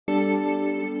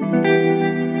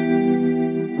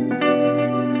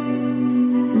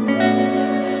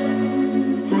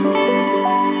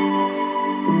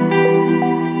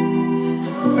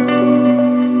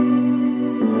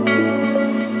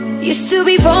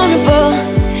vulnerable,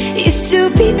 used to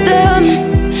beat them,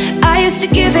 I used to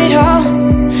give it all.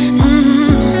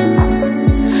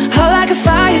 Hot like a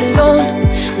firestone,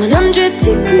 100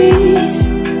 degrees.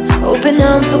 Open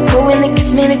now I'm so cold when they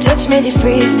kiss me, they touch me, they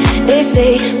freeze. They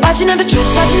say, why'd you never trust,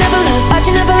 why'd you never love, why'd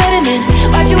you never let him in?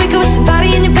 Why'd you wake up with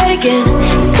somebody in your bed again?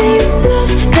 Say you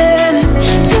love them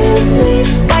to leave.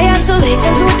 Why out so late,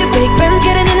 dancing with the fake friends,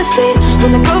 getting in a state.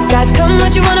 When the good guys come,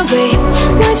 why'd you run away?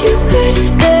 Why'd you hurt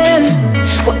them?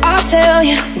 Well, I'll tell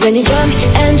you, when you're young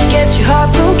and you get your heart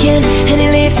broken, and he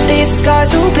leaves the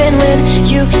scars open. When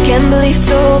you can't believe it's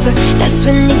over, that's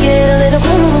when you get a little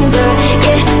older.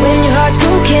 Yeah, when your heart's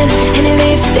broken, and he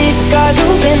leaves the scars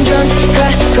open. Drunk,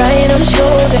 crying on his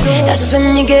shoulder, that's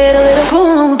when you get a little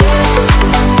colder.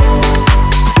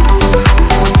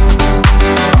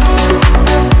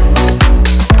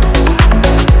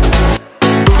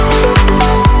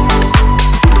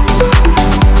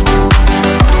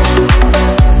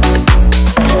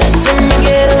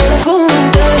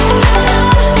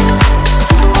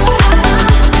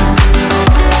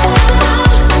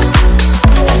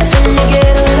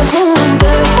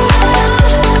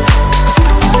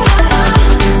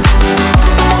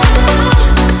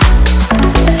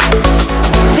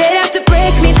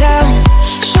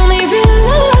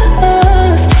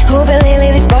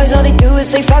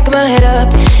 They fuck my head up.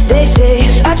 They say,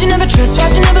 why'd you never trust,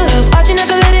 why'd you never love, why'd you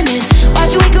never let him in? Why'd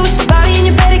you wake up with somebody in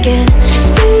your bed again?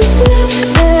 Say you love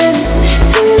them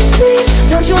to leave.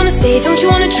 Don't you wanna stay, don't you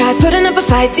wanna try putting up a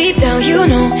fight? Deep down you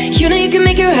know you can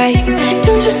make it right.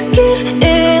 Don't just give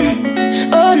in,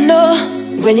 oh no.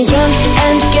 When you're young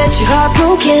and you get your heart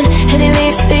broken, and he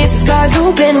leaves the scars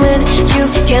open. When you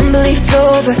can't believe it's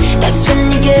over, that's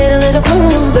when you get a little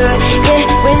colder. Yeah,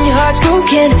 when your heart's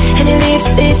broken, and he leaves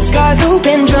the scars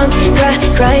open. Drunk,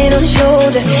 crying on his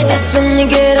shoulder, that's when you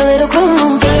get a little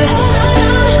colder.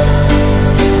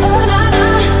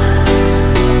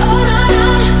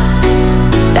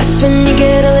 That's when you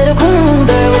get a little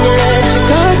colder. When you let your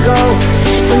guard go,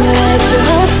 when you let your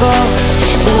heart fall,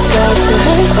 when it starts to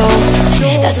hurt, oh,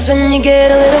 that's when you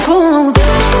get a little colder.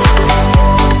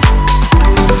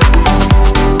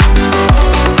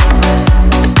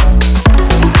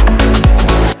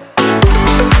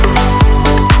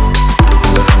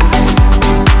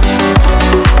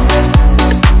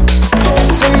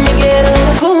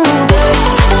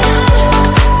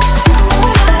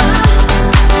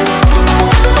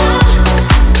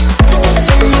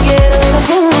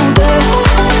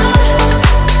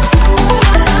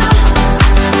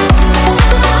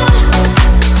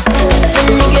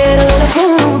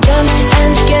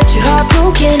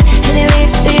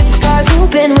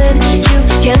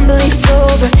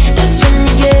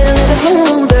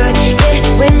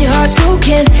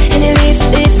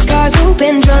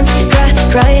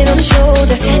 Crying on the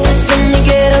shoulder.